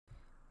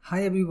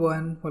Hi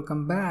everyone,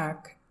 welcome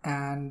back.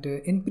 And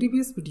in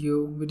previous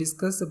video we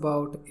discussed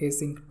about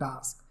async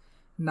task.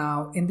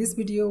 Now in this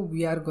video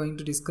we are going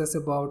to discuss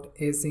about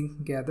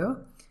async gather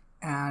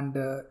and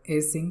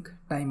async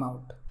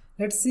timeout.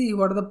 Let's see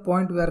what are the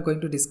point we are going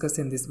to discuss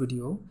in this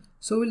video.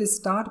 So we'll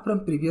start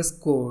from previous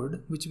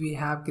code which we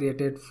have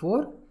created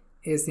for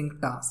async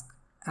task,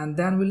 and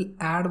then we'll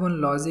add one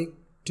logic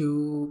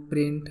to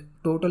print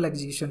total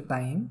execution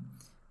time.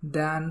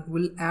 Then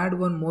we'll add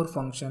one more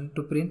function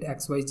to print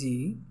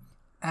xyz,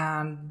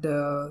 and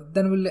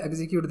then we'll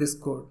execute this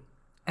code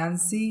and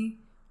see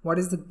what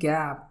is the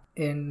gap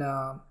in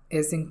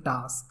async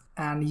task,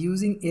 and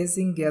using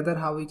async gather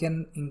how we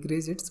can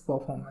increase its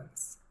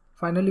performance.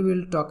 Finally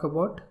we'll talk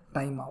about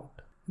timeout.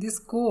 This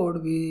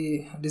code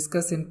we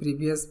discussed in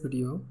previous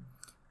video.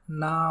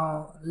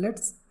 Now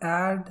let's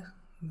add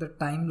the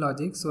time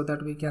logic so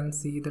that we can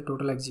see the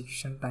total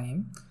execution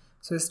time.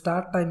 So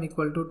start time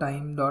equal to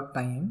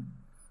time.time,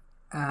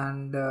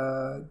 and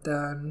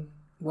then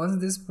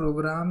once this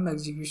program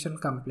execution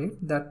complete,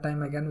 that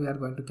time again we are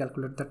going to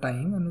calculate the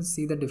time and we'll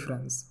see the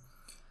difference.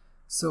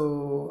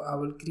 So I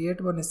will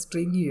create one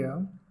string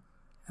here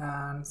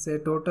and say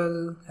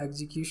total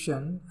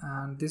execution,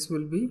 and this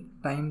will be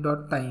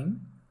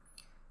time.time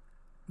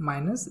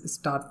minus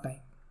start time.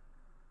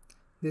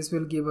 This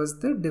will give us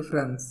the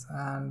difference,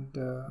 and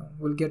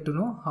we'll get to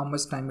know how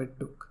much time it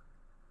took.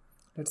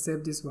 Let's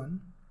save this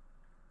one.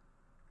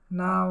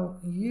 Now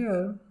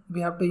here we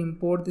have to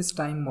import this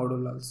time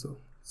module also.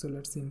 So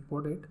let's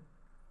import it.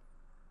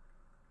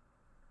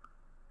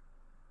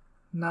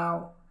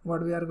 Now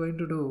what we are going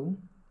to do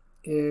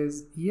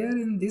is, here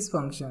in this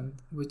function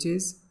which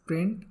is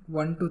print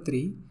 1 to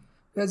 3,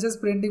 we are just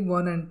printing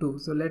 1 and 2.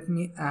 So let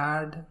me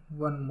add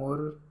one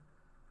more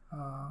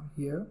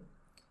here,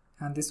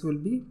 and this will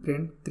be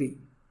print 3.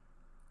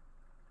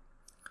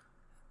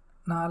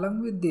 Now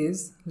along with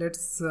this,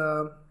 let's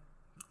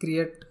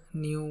create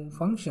new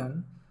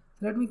function.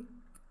 Let me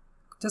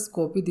just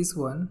copy this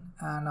one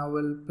and I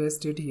will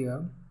paste it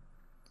here,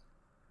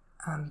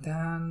 and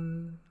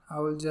then I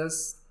will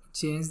just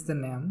change the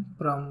name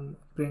from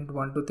print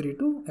 1 to 3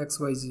 to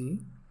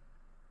xyz,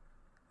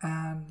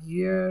 and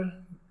here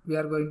we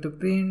are going to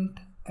print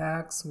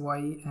x,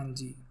 y and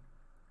z.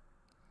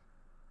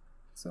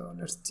 So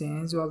let's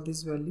change all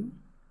this value.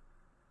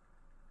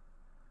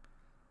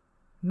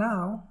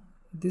 Now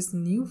this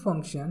new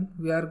function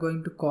we are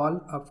going to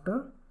call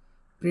after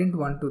print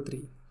 1 to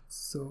 3.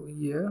 So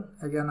here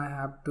again I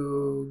have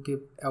to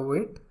give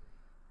await,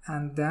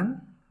 and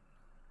then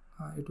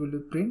it will be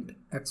print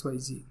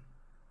xyz.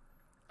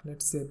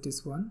 Let's save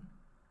this one.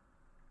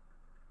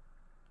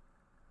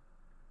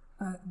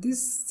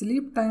 This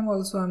sleep time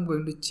also I'm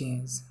going to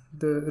change.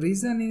 The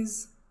reason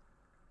is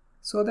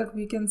so that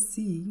we can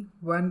see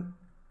when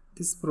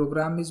this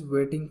program is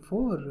waiting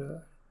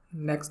for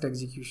next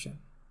execution.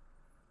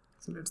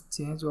 So let's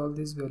change all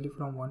this value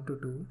from 1 to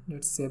 2.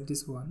 Let's save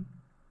this one.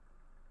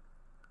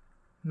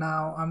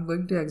 Now I'm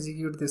going to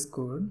execute this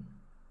code,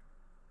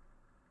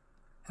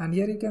 and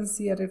here you can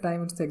see at a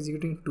time it's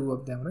executing 2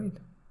 of them, right?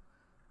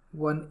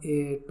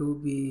 1A,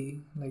 2B,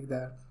 like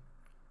that.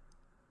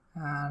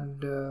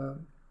 And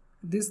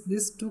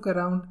this took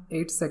around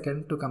 8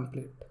 seconds to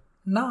complete.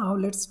 Now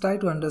let's try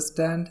to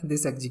understand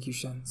this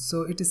execution.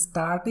 So it is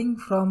starting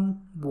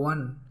from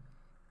 1,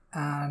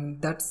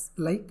 and that's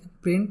like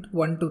print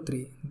 1 to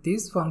 3.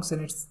 This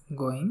function is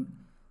going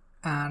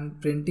and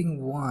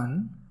printing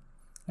 1.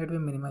 Let me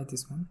minimize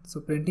this one. So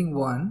printing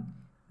 1,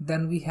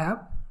 then we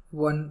have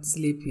one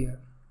sleep here,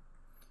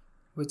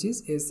 which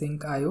is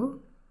async IO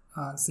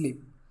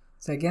sleep.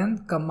 So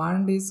again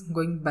command is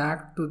going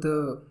back to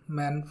the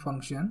main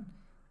function,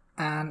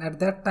 and at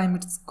that time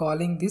it's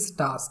calling this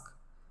task,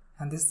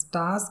 and this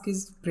task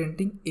is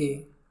printing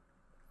A,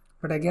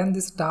 but again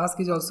this task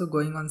is also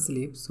going on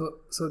sleep.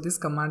 So this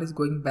command is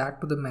going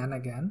back to the main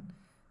again,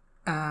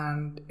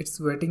 and it's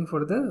waiting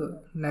for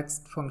the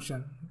next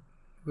function,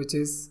 which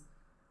is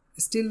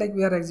still like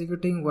we are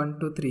executing 1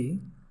 to 3.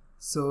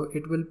 So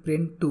it will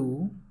print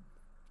 2,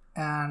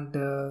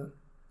 and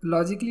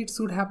logically it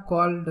should have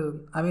called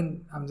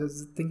I'm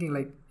just thinking,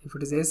 like if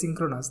it is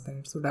asynchronous then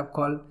it should have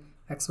called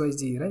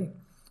xyz, right?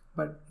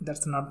 But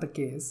that's not the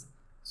case.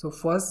 So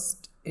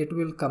first it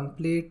will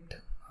complete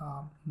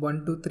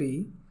 1 to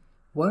 3.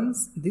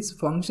 Once this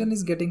function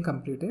is getting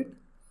completed,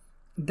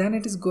 then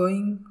it is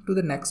going to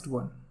the next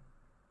one,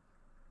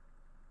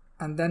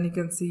 and then you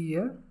can see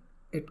here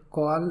it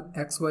call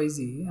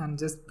xyz and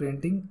just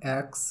printing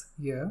x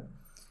here.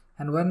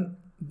 And when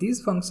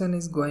this function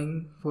is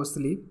going for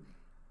sleep,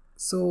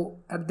 so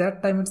at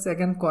that time it's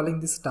again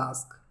calling this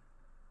task,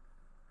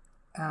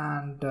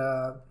 and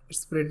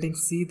it's printing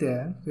C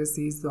there, because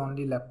C is the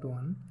only left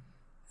one,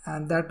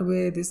 and that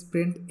way this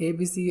print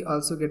ABC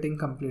also getting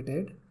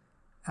completed,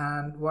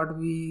 and what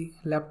we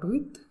left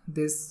with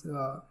this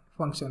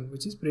function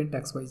which is print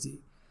xyz.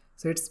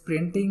 So it's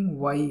printing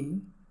y,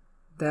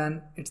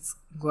 then it's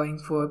going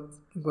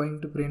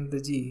to print the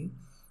G,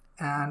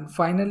 and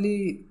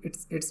finally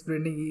it's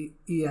printing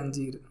E and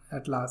G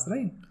at last,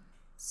 right?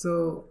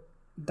 So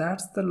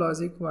that's the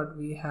logic what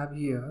we have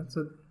here.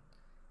 So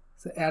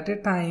at a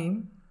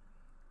time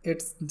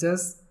it's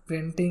just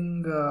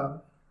printing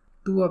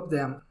two of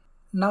them.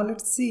 Now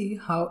let's see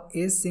how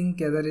async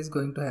gather is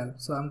going to help.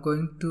 So I'm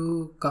going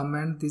to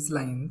comment these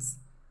lines,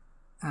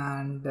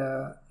 and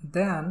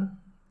then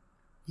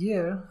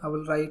here I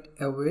will write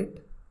await,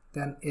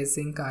 then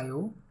async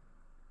io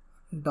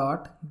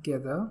dot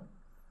gather,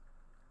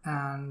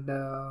 and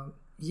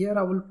here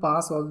I will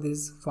pass all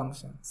these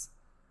functions.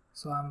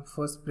 So I'm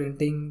first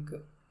printing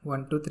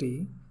 1 2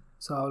 3,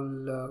 so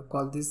I'll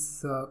call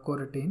this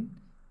coroutine,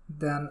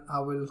 then I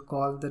will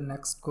call the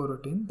next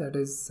coroutine, that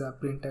is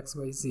print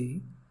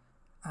xyz,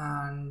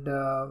 and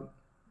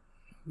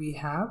we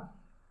have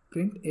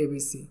print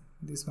abc.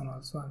 This one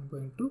also I'm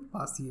going to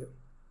pass here.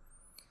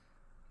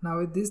 Now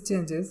with these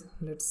changes,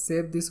 let's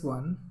save this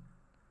one,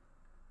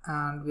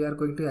 and we are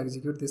going to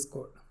execute this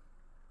code.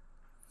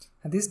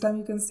 And this time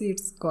you can see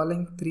it's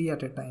calling 3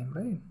 at a time,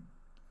 right?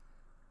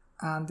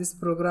 And this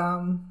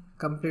program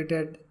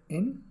completed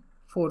in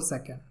 4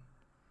 seconds,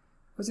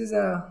 which is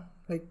a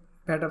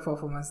better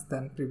performance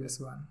than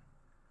previous one.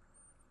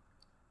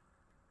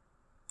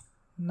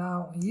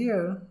 Now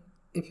here,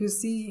 if you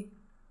see,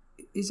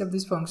 each of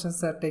these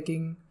functions are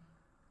taking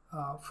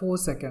 4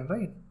 seconds,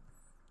 right?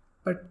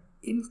 But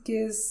in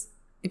case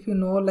if you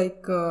know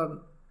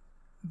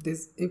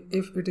this,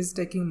 if it is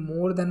taking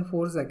more than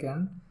 4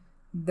 seconds,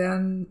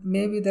 then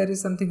maybe there is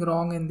something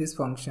wrong in this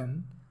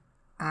function,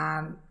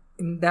 and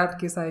in that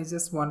case I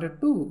just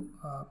wanted to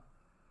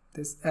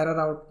this error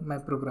out my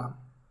program.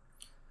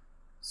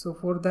 So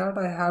for that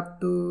I have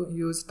to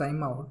use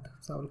timeout.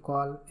 So I will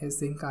call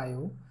async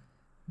io,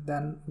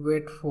 then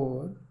wait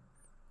for,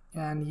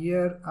 and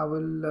here I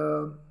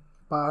will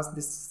pass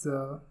this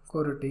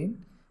coroutine.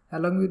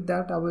 Along with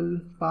that I will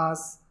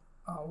pass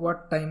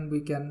what time we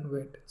can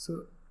wait.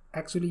 So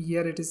actually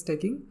here it is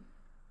taking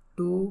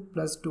 2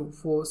 plus 2,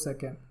 4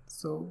 seconds.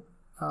 So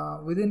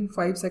within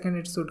 5 seconds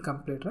it should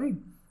complete, right?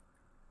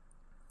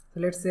 So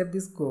let's save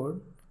this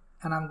code,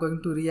 and I'm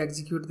going to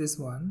re-execute this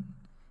one.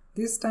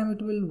 This time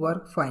it will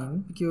work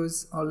fine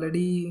because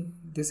already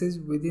this is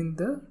within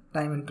the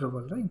time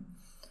interval, right?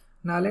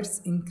 Now let's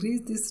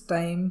increase this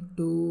time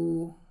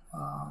to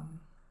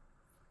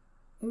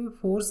maybe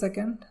 4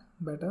 seconds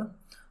better.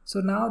 So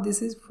now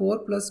this is 4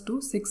 plus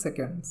 2, 6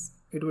 seconds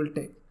it will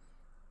take,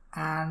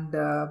 and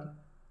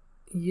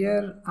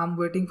here I'm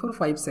waiting for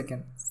 5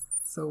 seconds.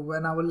 So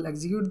when I will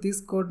execute this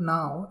code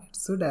now, it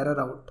should error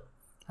out.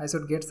 I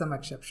should get some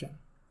exception,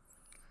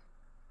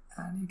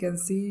 and you can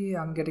see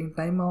I'm getting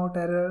timeout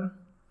error.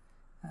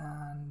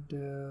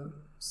 And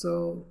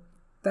so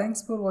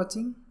thanks for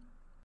watching.